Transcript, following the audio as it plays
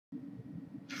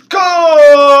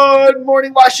Good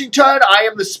morning, Washington. I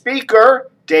am the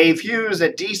speaker, Dave Hughes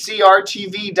at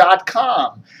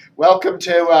DCRTV.com. Welcome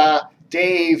to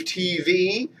Dave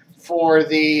TV for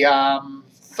the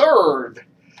 3rd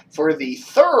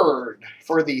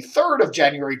of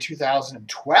January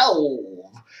 2012.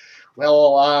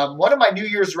 Well, one of my New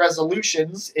Year's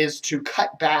resolutions is to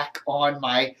cut back on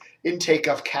my intake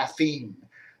of caffeine.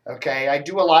 Okay, I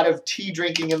do a lot of tea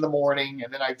drinking in the morning,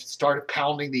 and then I started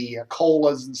pounding the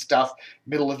colas and stuff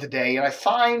middle of the day, and I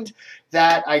find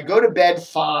that I go to bed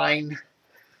fine,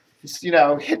 just,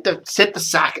 hit the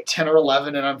sack at 10 or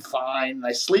 11, and I'm fine. And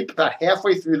I sleep about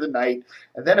halfway through the night,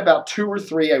 and then about 2 or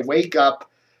 3, I wake up,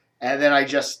 and then I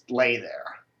just lay there.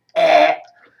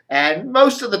 And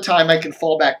most of the time, I can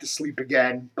fall back to sleep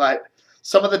again, but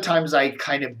some of the times I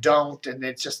kind of don't, and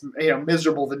it's just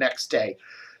miserable the next day.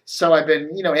 So I've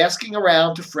been, asking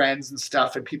around to friends and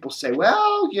stuff, and people say,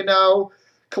 well,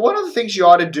 one of the things you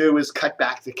ought to do is cut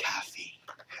back the caffeine,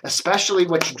 especially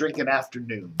what you drink in the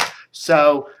afternoon.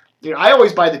 So, I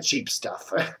always buy the cheap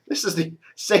stuff. This is the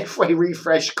Safeway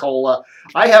Refresh Cola.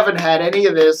 I haven't had any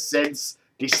of this since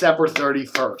December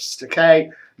 31st, okay?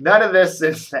 None of this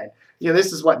since then.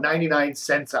 This is what, 99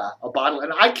 cents a bottle,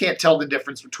 and I can't tell the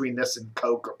difference between this and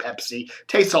Coke or Pepsi.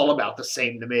 Tastes all about the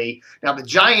same to me. Now, the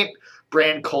Giant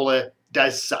brand cola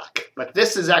does suck, but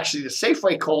this is actually, the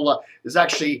Safeway cola is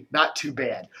actually not too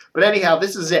bad. But anyhow,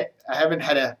 this is it. I haven't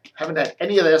had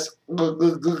any of this.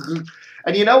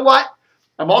 And you know what?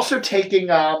 I'm also taking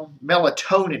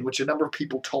melatonin, which a number of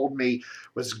people told me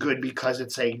was good because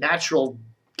it's a natural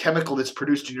chemical that's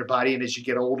produced in your body, and as you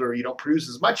get older, you don't produce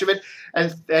as much of it,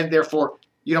 and therefore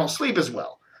you don't sleep as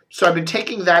well. So I've been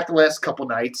taking that the last couple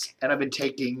nights, and I've been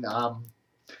taking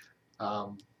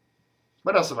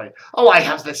what else have I? Oh, I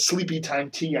have the sleepy time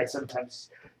tea I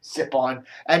sometimes sip on.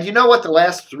 And you know what? The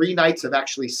last 3 nights I've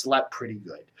actually slept pretty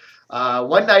good.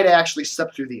 One night I actually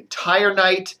slept through the entire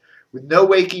night with no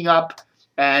waking up.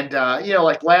 And,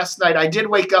 like last night, I did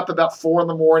wake up about 4 in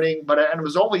the morning, but I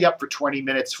was only up for 20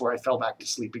 minutes before I fell back to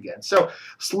sleep again. So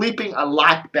sleeping a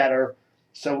lot better.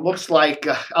 So it looks like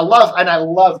I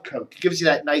love Coke. It gives you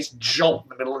that nice jolt in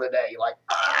the middle of the day, like,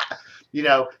 so you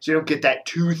don't get that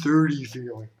 2:30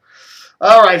 feeling.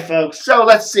 All right, folks, so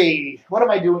let's see. What am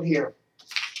I doing here?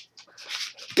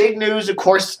 Big news, of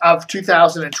course, of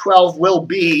 2012 will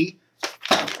be,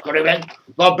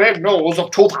 the big news of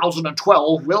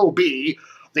 2012 will be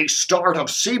the start of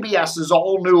CBS's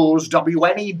all-news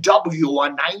WNEW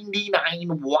on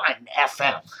 99.1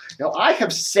 FM. Now, I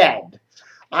have said,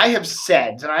 and I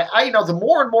the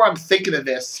more and more I'm thinking of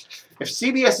this, if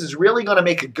CBS is really going to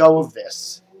make a go of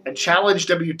this and challenge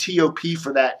WTOP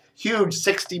for that huge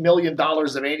 $60 million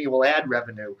of annual ad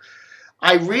revenue,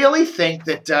 I really think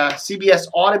that CBS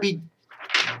ought to be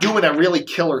doing a really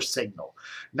killer signal.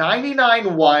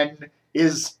 99.1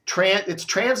 is its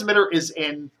transmitter is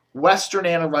in western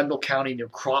Anne Arundel County near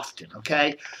Crofton,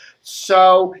 okay?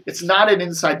 So it's not an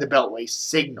inside the Beltway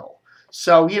signal.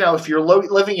 So, if you're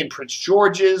living in Prince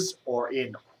George's or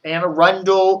in Anne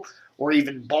Arundel or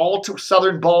even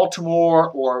southern Baltimore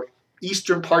or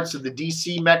eastern parts of the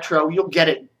D.C. metro, you'll get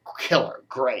it killer,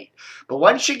 great. But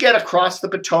once you get across the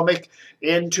Potomac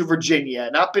into Virginia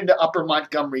and up into upper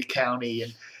Montgomery County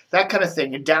and that kind of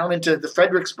thing, and down into the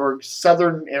Fredericksburg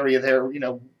southern area there,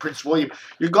 Prince William,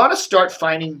 you're going to start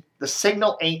finding the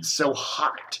signal ain't so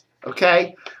hot,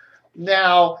 okay?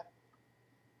 Now,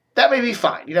 that may be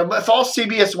fine. If all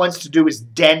CBS wants to do is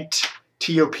dent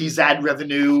TOP's ad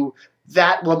revenue,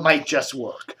 that might just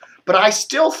work. But I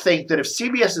still think that if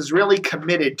CBS is really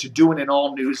committed to doing an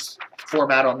all-news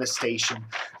format on this station,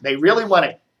 they really want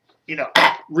to,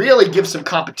 really give some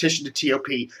competition to TOP,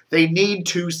 they need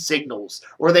 2 signals.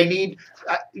 Or they need,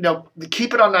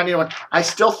 keep it on 99.1. I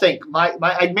still think,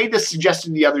 I made this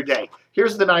suggestion the other day.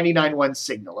 Here's the 99.1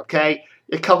 signal, okay?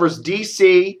 It covers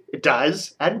D.C., it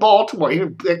does, and Baltimore.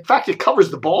 In fact, it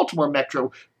covers the Baltimore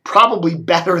metro probably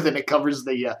better than it covers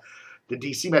the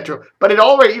D.C. metro, but it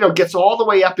already, gets all the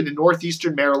way up into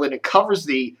northeastern Maryland. It covers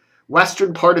the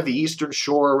western part of the eastern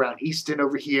shore around Easton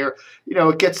over here.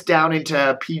 It gets down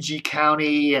into PG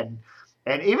County and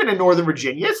even in northern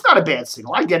Virginia. It's not a bad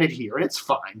signal. I get it here, and it's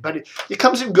fine, but it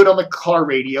comes in good on the car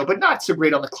radio, but not so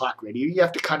great on the clock radio. You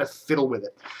have to kind of fiddle with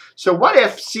it. So what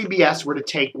if CBS were to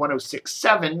take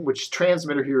 106.7, which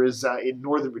transmitter here is in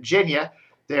northern Virginia,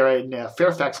 there in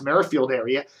Fairfax, Merrifield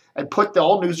area, and put the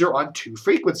all-newser on 2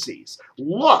 frequencies.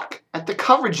 Look at the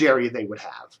coverage area they would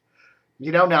have.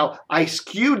 Now I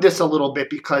skewed this a little bit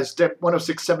because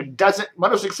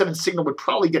 106.7 signal would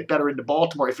probably get better into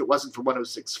Baltimore if it wasn't for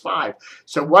 106.5.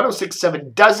 So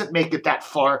 106.7 doesn't make it that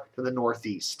far to the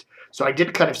northeast. So I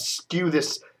did kind of skew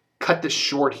this cut this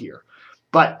short here.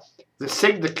 But the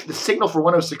signal for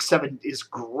 106.7 is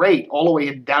great all the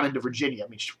way down into Virginia. I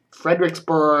mean,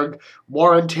 Fredericksburg,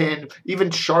 Warrenton, even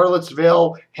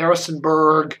Charlottesville,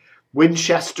 Harrisonburg,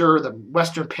 Winchester, the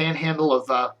western panhandle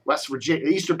of West Virginia,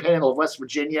 the eastern panhandle of West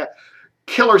Virginia,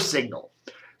 killer signal.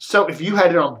 So if you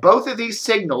had it on both of these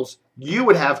signals, you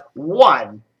would have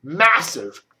one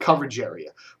massive coverage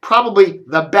area. Probably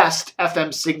the best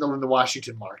FM signal in the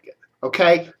Washington market,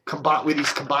 okay? Combined with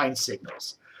these combined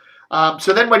signals.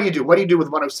 So then what do you do? What do you do with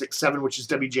 106.7, which is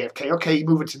WJFK? Okay, you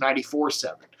move it to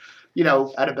 94.7, you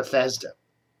know, out of Bethesda,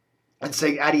 and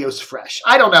say adios fresh.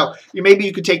 I don't know. Maybe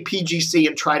you could take PGC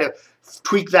and try to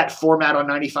tweak that format on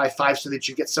 95.5 so that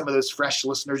you get some of those fresh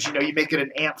listeners. You know, you make it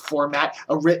an amp format.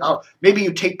 Maybe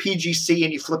you take PGC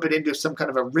and you flip it into some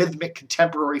kind of a rhythmic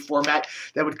contemporary format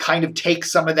that would kind of take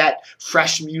some of that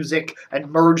fresh music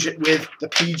and merge it with the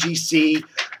PGC,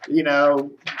 you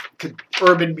know,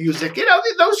 urban music. You know,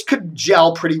 those could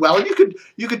gel pretty well. And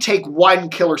you could take one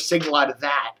killer signal out of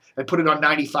that and put it on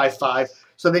 95.5.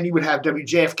 So then you would have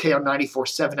WJFK on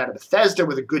 94.7 out of Bethesda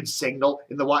with a good signal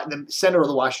in the center of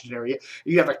the Washington area.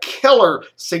 You have a killer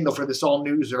signal for this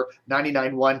all-newser,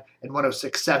 99.1 and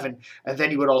 106.7. And then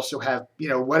you would also have, you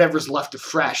know, whatever's left of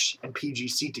Fresh and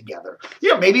PGC together. You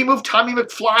know, maybe move Tommy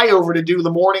McFly over to do the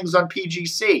mornings on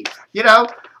PGC. You know,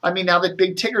 I mean, now that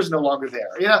Big Tigger's no longer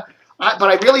there, you know. But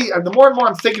I really, the more and more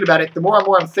I'm thinking about it, the more and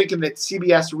more I'm thinking that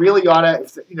CBS really ought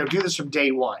to, you know, do this from day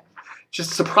one.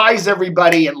 Just surprise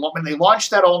everybody, and when they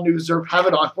launch that all-newser, have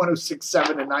it on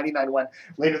 106.7 and 99.1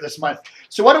 later this month.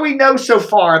 So what do we know so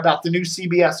far about the new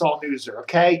CBS all-newser,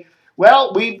 okay?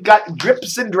 Well, we've got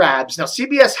drips and drabs. Now,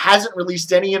 CBS hasn't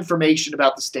released any information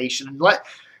about the station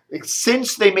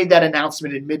since they made that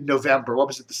announcement in mid-November. What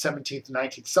was it, the 17th,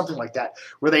 19th, something like that,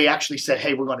 where they actually said,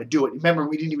 hey, we're going to do it. Remember,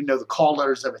 we didn't even know the call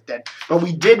letters of it then, but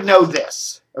we did know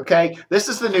this. Okay, this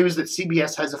is the news that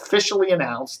CBS has officially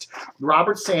announced.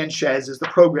 Robert Sanchez is the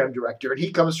program director, and he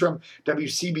comes from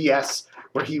WCBS,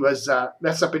 where he was,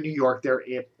 that's up in New York. They're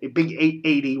a big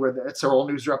 880, where that's their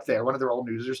all-newser up there, one of their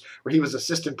all-newsers, where he was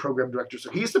assistant program director.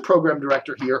 So he's the program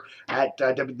director here at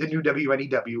the new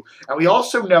WNEW. And we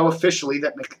also know officially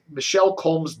that Michelle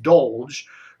Combs-Dolge,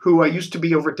 who used to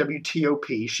be over at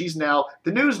WTOP, she's now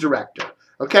the news director.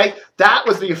 Okay, that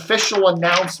was the official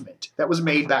announcement that was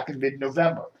made back in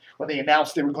mid-November when they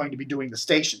announced they were going to be doing the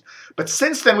station. But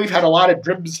since then, we've had a lot of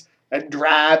dribs and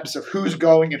drabs of who's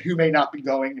going and who may not be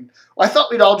going. And I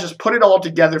thought we'd all just put it all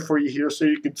together for you here so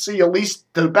you could see, at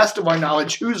least to the best of our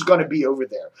knowledge, who's going to be over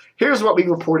there. Here's what we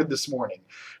reported this morning.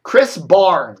 Chris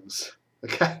Barnes.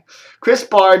 Okay, Chris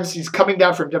Barnes, he's coming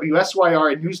down from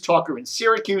WSYR, a news talker in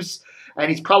Syracuse. And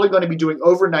he's probably going to be doing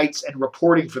overnights and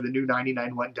reporting for the new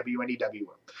 99.1 WNEW.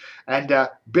 And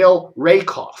Bill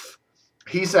Rakoff,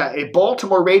 he's a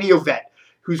Baltimore radio vet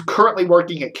who's currently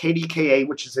working at KDKA,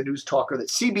 which is a news talker that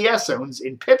CBS owns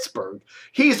in Pittsburgh.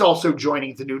 He's also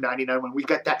joining the new 99.1. We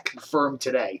got that confirmed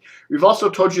today. We've also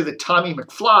told you that Tommy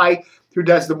McFly, who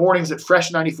does the mornings at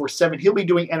Fresh 94.7, he'll be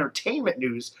doing entertainment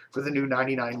news for the new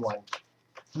 99.1.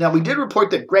 Now, we did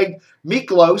report that Greg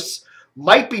Miklos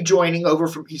might be joining over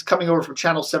from, he's coming over from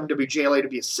Channel 7 WJLA to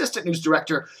be assistant news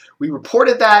director. We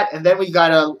reported that, and then we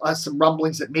got some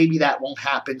rumblings that maybe that won't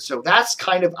happen. So that's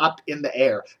kind of up in the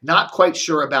air. Not quite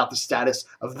sure about the status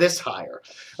of this hire.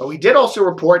 We did also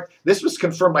report, this was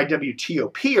confirmed by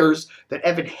WTOPers, that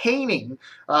Evan Haining,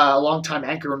 a longtime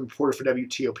anchor and reporter for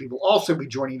WTOP, will also be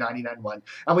joining 99.1.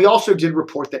 And we also did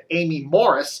report that Amy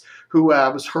Morris, who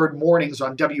was heard mornings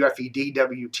on WFED,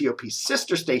 WTOP's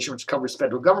sister station, which covers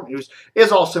federal government news,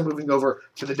 is also moving over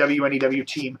to the WNEW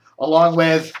team, along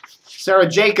with Sarah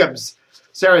Jacobs.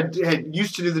 Sarah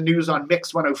used to do the news on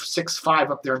Mix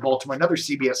 106.5 up there in Baltimore, another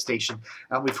CBS station,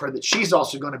 and we've heard that she's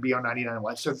also going to be on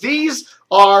 99.1. So these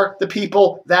are the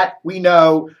people that we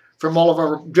know from all of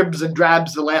our dribs and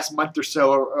drabs the last month or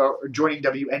so are joining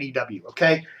WNEW,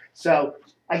 okay? So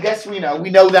I guess we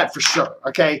know that for sure,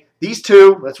 okay? These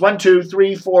two, that's 1, 2,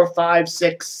 3, 4, 5,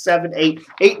 6, 7,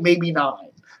 8, maybe 9,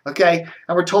 okay?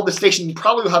 And we're told the station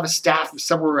probably will have a staff of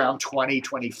somewhere around 20,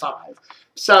 25.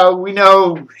 So we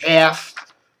know half,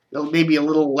 maybe a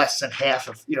little less than half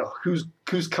of,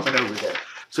 who's coming over there.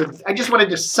 So I just wanted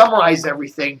to summarize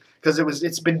everything because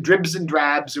it's been dribs and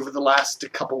drabs over the last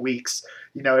couple weeks.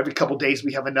 Every couple days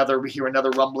we hear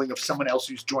another rumbling of someone else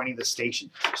who's joining the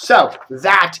station. So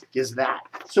that is that.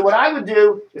 So what I would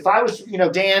do if I was,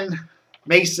 Dan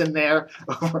Mason there,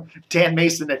 Dan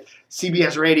Mason at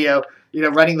CBS Radio,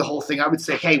 running the whole thing, I would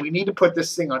say, hey, we need to put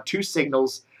this thing on 2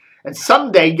 signals. and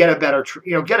someday get a better,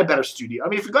 get a better studio. I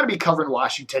mean, if you're going to be covering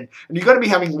Washington and you're going to be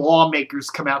having lawmakers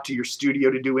come out to your studio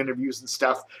to do interviews and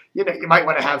stuff, you might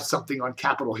want to have something on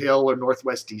Capitol Hill or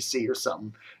Northwest DC or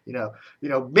something.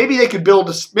 Maybe they could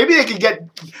maybe they could get,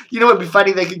 it'd be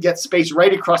funny, they could get space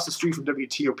right across the street from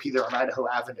WTOP there on Idaho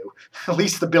Avenue. At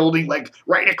least the building, like,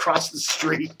 right across the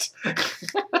street.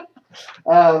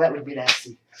 Oh, that would be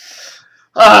nasty.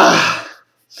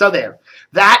 So there.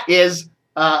 That is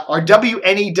our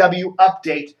WNEW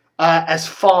update as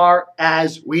far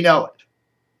as we know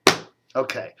it.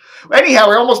 Okay. Anyhow,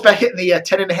 we're almost about hitting the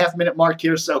 10.5-minute mark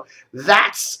here, so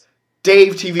that's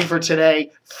Dave TV for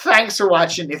today. Thanks for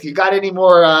watching. If you got any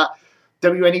more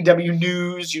WNEW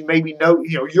news, you maybe know,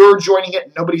 you're joining it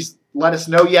and nobody's let us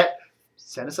know yet,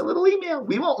 send us a little email.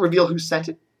 We won't reveal who sent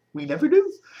it. We never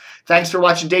do. Thanks for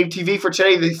watching Dave TV for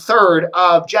today, the 3rd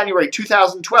of January,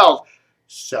 2012.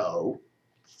 So,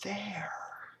 there.